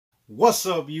What's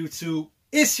up, YouTube?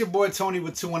 It's your boy Tony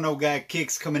with 210 Got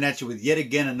Kickz coming at you with yet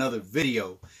again another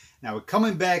video. Now we're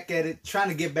coming back at it, trying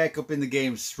to get back up in the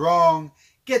game strong,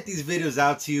 get these videos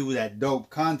out to you with that dope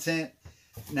content.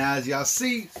 Now as y'all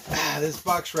see, this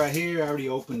box right here, I already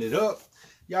opened it up.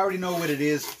 Y'all already know what it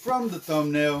is from the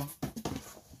thumbnail.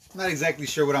 Not exactly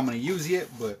sure what I'm going to use yet,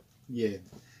 but yeah.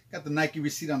 Got the Nike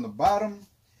receipt on the bottom.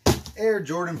 Air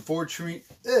Jordan 14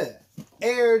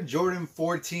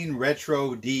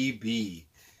 Retro DB.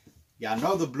 Y'all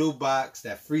know the blue box,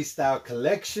 that freestyle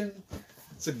collection.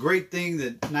 It's a great thing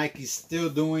that Nike's still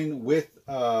doing with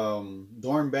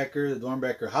Doernbecher, the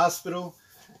Doernbecher Hospital,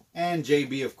 and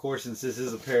JB, of course, since this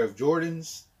is a pair of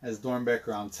Jordans, has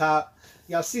Doernbecher on top.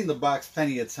 Y'all seen the box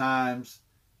plenty of times,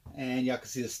 and y'all can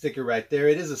see the sticker right there.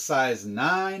 It is a size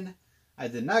 9. I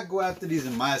did not go after these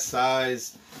in my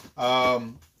size,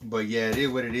 but yeah, it is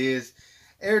what it is.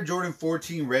 Air Jordan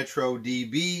 14 Retro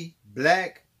DB,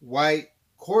 black, white,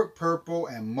 court purple,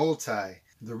 and multi.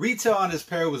 The retail on this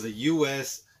pair was a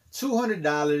US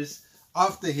 $200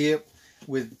 off the hip.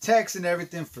 With tax and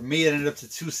everything, for me, it ended up to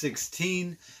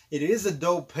 $216. It is a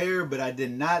dope pair, but I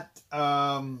did not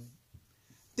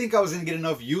think I was going to get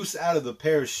enough use out of the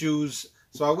pair of shoes.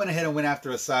 So I went ahead and went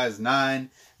after a size 9.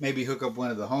 Maybe hook up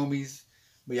one of the homies.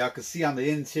 But y'all can see on the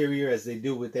interior, as they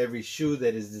do with every shoe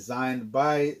that is designed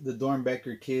by the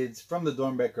Doernbecher kids from the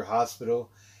Doernbecher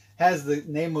Hospital, has the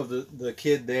name of the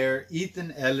kid there,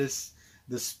 Ethan Ellis,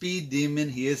 the speed demon.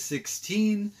 He is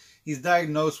 16. He's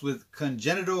diagnosed with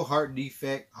congenital heart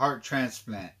defect, heart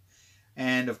transplant.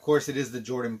 And of course, it is the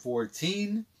Jordan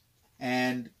 14.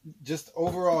 And just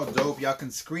overall dope. Y'all can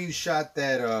screenshot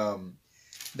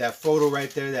that photo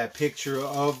right there, that picture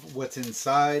of what's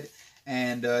inside,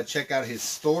 and check out his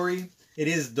story. It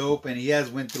is dope, and he has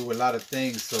went through a lot of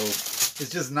things, so it's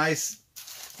just nice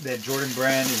that Jordan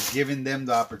Brand is giving them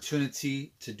the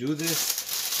opportunity to do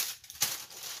this.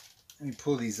 Let me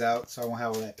pull these out so I won't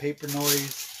have all that paper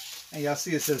noise. And y'all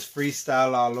see it says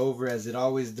freestyle all over, as it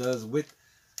always does with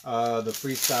the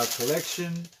freestyle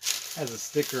collection. Has a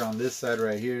sticker on this side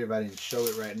right here if I didn't show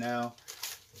it right now.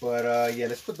 But yeah,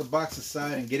 let's put the box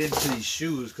aside and get into these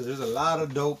shoes, because there's a lot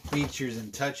of dope features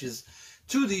and touches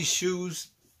to these shoes.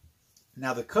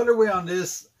 Now the colorway on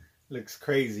this looks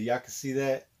crazy. Y'all can see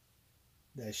that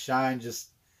shine. Just,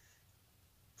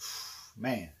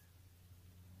 man,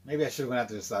 maybe I should have went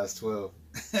after the size 12.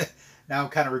 Now I'm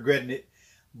kind of regretting it.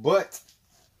 But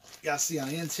y'all see on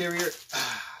the interior,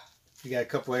 we got a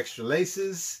couple extra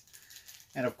laces,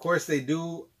 and of course they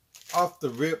do off the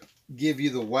rip give you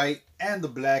the white and the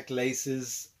black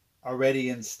laces already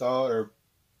installed, or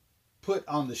put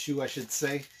on the shoe, I should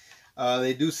say.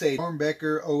 They do say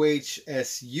Doernbecher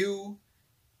OHSU,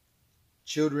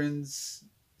 Children's,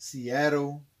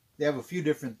 Seattle. They have a few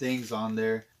different things on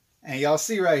there. And y'all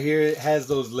see right here, it has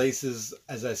those laces,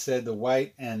 as I said, the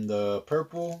white and the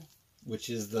purple, which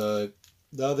is the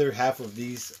other half of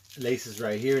these laces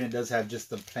right here. And it does have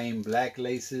just the plain black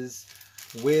laces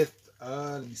with,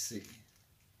 let me see,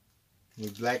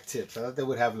 with black tips. I thought they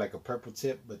would have like a purple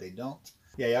tip, but they don't.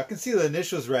 Yeah, y'all can see the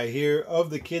initials right here of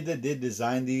the kid that did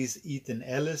design these, Ethan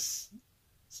Ellis.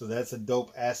 So that's a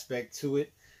dope aspect to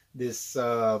it. This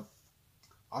all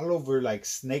over like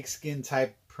snakeskin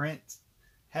type print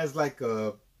has like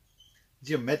a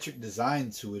geometric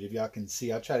design to it, if y'all can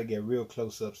see. I'll try to get real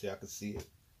close up so y'all can see it.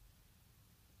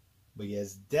 But yeah,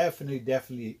 it's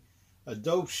definitely a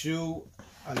dope shoe.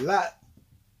 A lot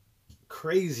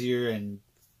crazier, and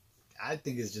I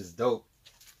think it's just dope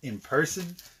in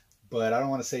person, but I don't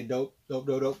want to say dope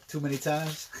too many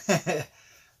times. But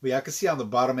y'all can see on the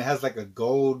bottom, it has like a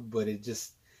gold, but it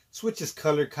just switches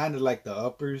color, kind of like the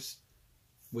uppers,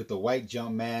 with the white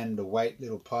Jumpman, the white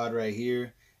little pod right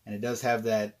here. And it does have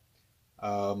that,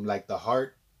 like the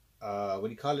heart, what do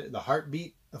you call it? The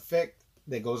heartbeat effect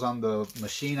that goes on the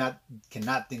machine. I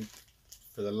cannot think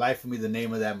for the life of me the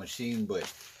name of that machine, but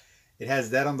it has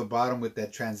that on the bottom with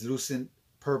that translucent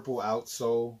purple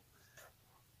outsole.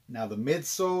 Now the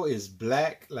midsole is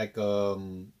black, like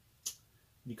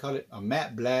you call it a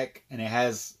matte black, and it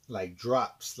has like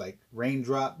drops, like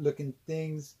raindrop looking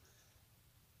things,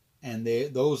 and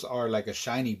those are like a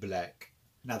shiny black.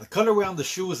 Now the colorway on the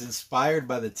shoe is inspired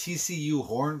by the TCU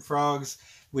Horned Frogs,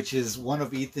 which is one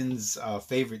of Ethan's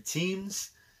favorite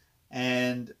teams,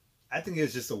 and I think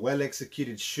it's just a well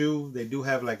executed shoe. They do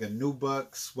have like a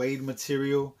nubuck suede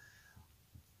material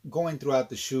going throughout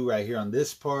the shoe right here on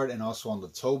this part, and also on the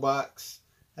toe box.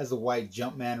 Has a white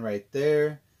Jumpman right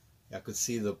there. Y'all could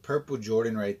see the purple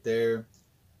Jordan right there,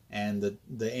 and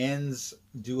the ends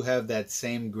do have that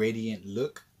same gradient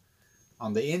look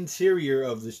On the interior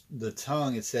of the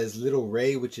tongue, it says Little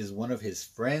Ray, which is one of his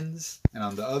friends. And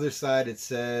on the other side, it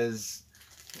says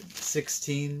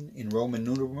 16 in Roman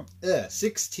numerals,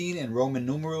 16 in Roman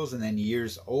numerals, and then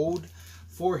years old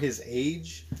for his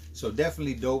age. So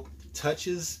definitely dope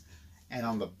touches. And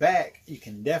on the back, you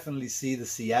can definitely see the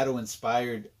Seattle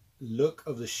inspired look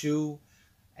of the shoe,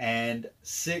 and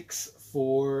 6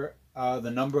 for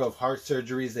the number of heart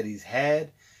surgeries that he's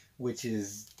had, which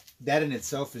is, that in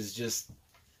itself is just,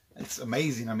 it's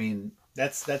amazing. I mean,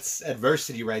 that's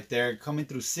adversity right there, coming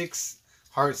through 6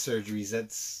 heart surgeries.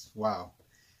 That's wow.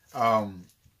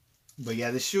 But yeah,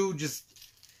 the shoe just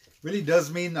really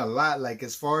does mean a lot, like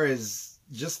as far as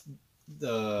just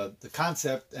the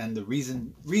concept and the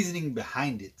reasoning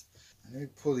behind it. Let me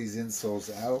pull these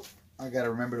insoles out. I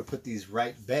gotta remember to put these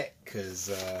right back,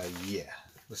 because yeah,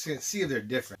 let's see if they're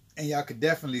different. And y'all could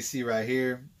definitely see right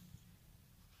here,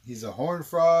 he's a Horned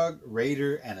Frog,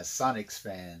 Raider, and a Sonics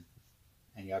fan.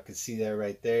 And y'all can see that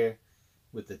right there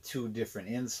with the 2 different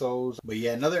insoles. But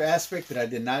yeah, another aspect that I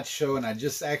did not show, and I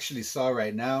just actually saw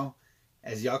right now,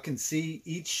 as y'all can see,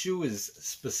 each shoe is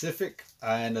specific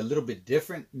and a little bit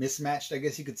different, mismatched, I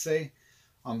guess you could say.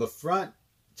 On the front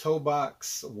toe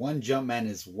box, one Jumpman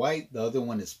is white, the other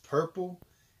one is purple,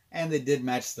 and they did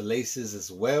match the laces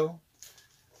as well.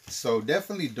 So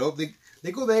definitely dope.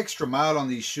 They go the extra mile on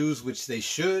these shoes, which they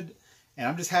should, and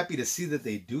I'm just happy to see that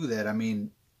they do that. I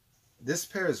mean, this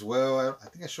pair as well, I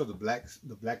think I showed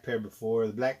the black pair before,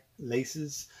 the black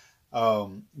laces,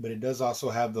 but it does also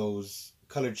have those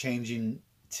color changing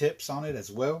tips on it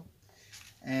as well.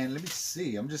 And let me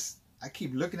see, I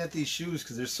keep looking at these shoes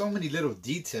because there's so many little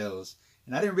details,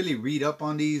 and I didn't really read up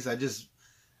on these. I just,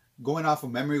 going off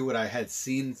of memory what I had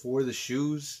seen for the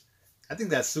shoes. I think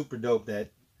that's super dope, that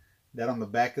on the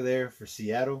back of there for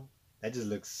Seattle, that just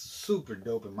looks super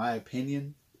dope in my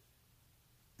opinion.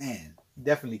 Man,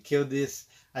 definitely killed this.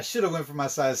 I should have went for my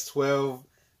size 12,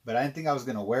 but I didn't think I was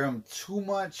gonna wear them too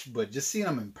much. But just seeing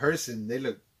them in person, they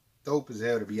look dope as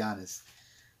hell, to be honest.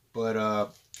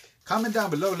 But comment down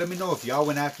below, let me know if y'all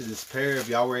went after this pair, if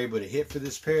y'all were able to hit for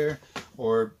this pair.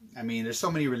 Or, I mean, there's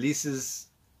so many releases,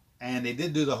 and they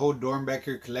did do the whole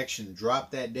Doernbecher collection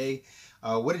drop that day.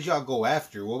 What did y'all go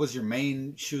after? What was your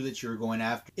main shoe that you were going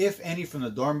after, if any, from the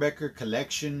Doernbecher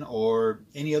collection or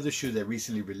any other shoe that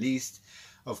recently released?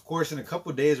 Of course, in a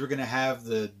couple days, we're going to have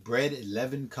the Bread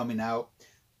 11 coming out,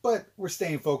 but we're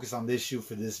staying focused on this shoe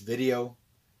for this video.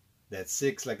 That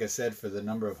 6, like I said, for the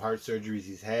number of heart surgeries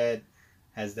he's had,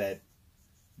 has that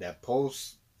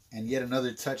pulse. And yet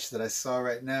another touch that I saw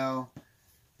right now,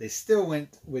 they still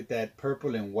went with that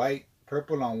purple and white.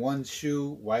 Purple on one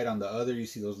shoe, white on the other. You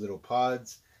see those little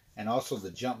pods. And also the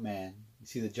Jumpman. You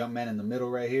see the Jumpman in the middle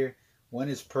right here? One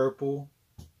is purple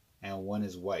and one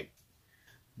is white.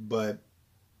 But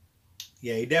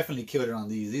yeah, he definitely killed it on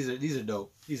these. These are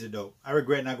dope. These are dope. I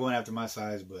regret not going after my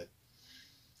size, but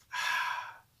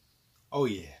oh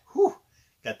yeah. Whew.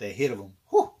 Got that hit of them.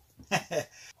 Whew.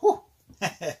 Whew.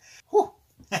 Whew.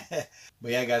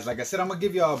 But yeah, guys, like I said, I'm gonna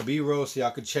give y'all B-roll so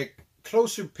y'all can check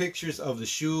closer pictures of the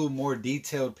shoe, more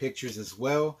detailed pictures as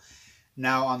well.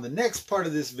 Now, on the next part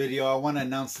of this video, I want to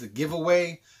announce the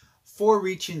giveaway for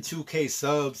reaching 2K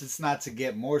subs. It's not to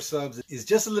get more subs. It's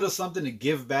just a little something to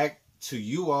give back to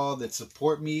you all that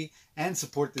support me and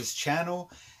support this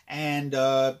channel. And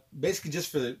basically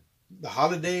just for the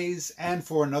holidays and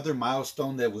for another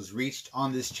milestone that was reached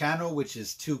on this channel, which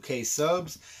is 2K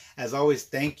subs. As always,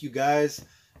 thank you guys.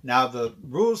 Now, the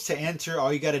rules to enter,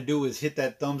 all you got to do is hit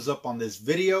that thumbs up on this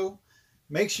video.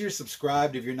 Make sure you're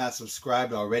subscribed if you're not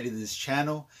subscribed already to this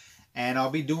channel. And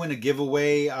I'll be doing a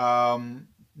giveaway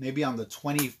maybe on the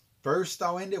 21st.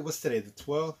 I'll end it. What's today? The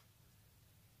 12th?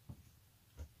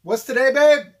 What's today,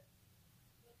 babe?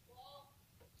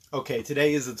 Okay,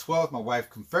 today is the 12th. My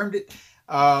wife confirmed it.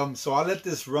 So I'll let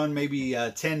this run maybe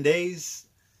 10 days.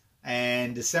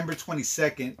 And December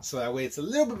 22nd, so that way it's a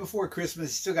little bit before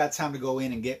Christmas. You still got time to go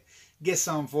in and get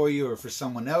some for you or for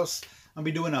someone else. I'll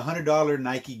be doing a $100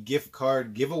 Nike gift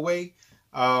card giveaway.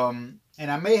 And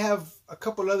I may have a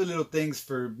couple other little things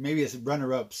for maybe as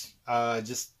runner-ups.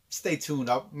 Just stay tuned.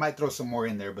 I might throw some more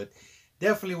in there. But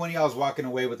definitely one of y'all is walking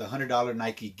away with a $100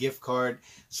 Nike gift card.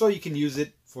 So you can use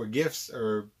it for gifts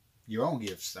or your own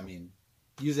gifts. I mean,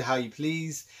 use it how you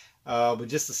please. But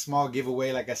just a small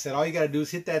giveaway. Like I said, all you got to do is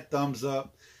hit that thumbs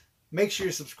up. Make sure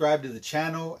you're subscribed to the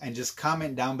channel and just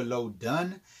comment down below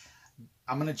done.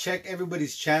 I'm going to check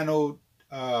everybody's channel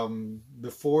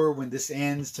before when this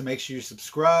ends to make sure you're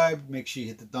subscribed. Make sure you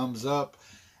hit the thumbs up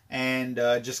and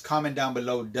just comment down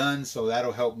below done. So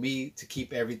that'll help me to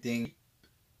keep everything.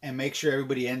 and make sure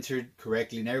everybody entered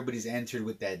correctly, and everybody's entered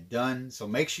with that done. So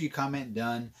make sure you comment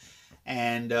done.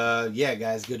 And yeah,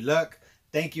 guys, good luck.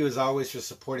 Thank you as always for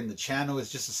supporting the channel.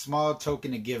 It's just a small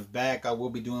token to give back. I will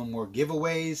be doing more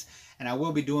giveaways, and I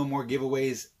will be doing more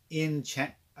giveaways in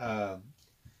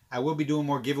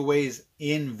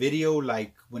video,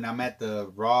 like when I'm at the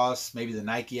Ross, maybe the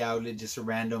Nike outlet. Just a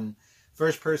random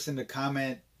first person to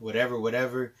comment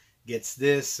whatever gets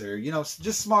this, or you know,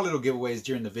 just small little giveaways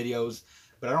during the videos.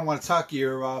 But I don't want to talk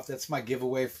your ear off. That's my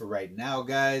giveaway for right now,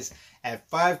 guys.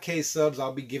 At 5K subs,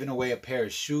 I'll be giving away a pair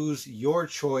of shoes, your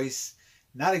choice.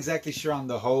 Not exactly sure on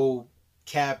the whole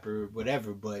cap or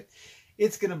whatever, but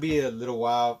it's going to be a little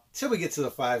while till we get to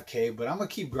the 5K. But I'm going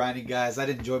to keep grinding, guys. I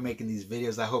enjoy making these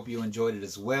videos. I hope you enjoyed it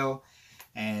as well.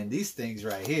 And these things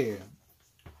right here,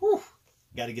 whew,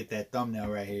 got to get that thumbnail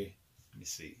right here. Let me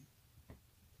see.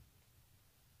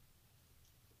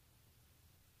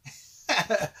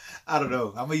 I don't know.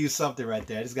 I'm going to use something right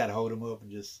there. I just got to hold them up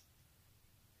and just...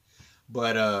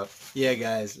 But, yeah,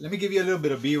 guys, let me give you a little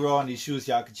bit of B-roll on these shoes.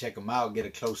 Y'all can check them out, get a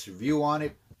closer view on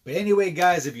it. But anyway,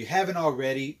 guys, if you haven't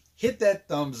already, hit that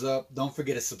thumbs up. Don't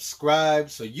forget to subscribe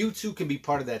so you too can be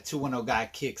part of that 210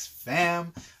 Got Kickz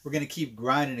fam. We're going to keep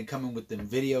grinding and coming with them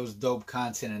videos, dope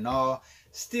content and all.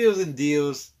 Steals and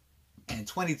deals. And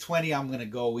 2020, I'm going to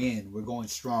go in. We're going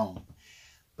strong.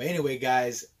 But anyway,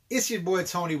 guys, it's your boy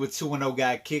Tony with 210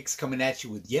 Got Kickz coming at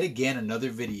you with yet again another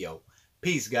video.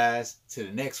 Peace, guys. To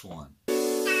the next one.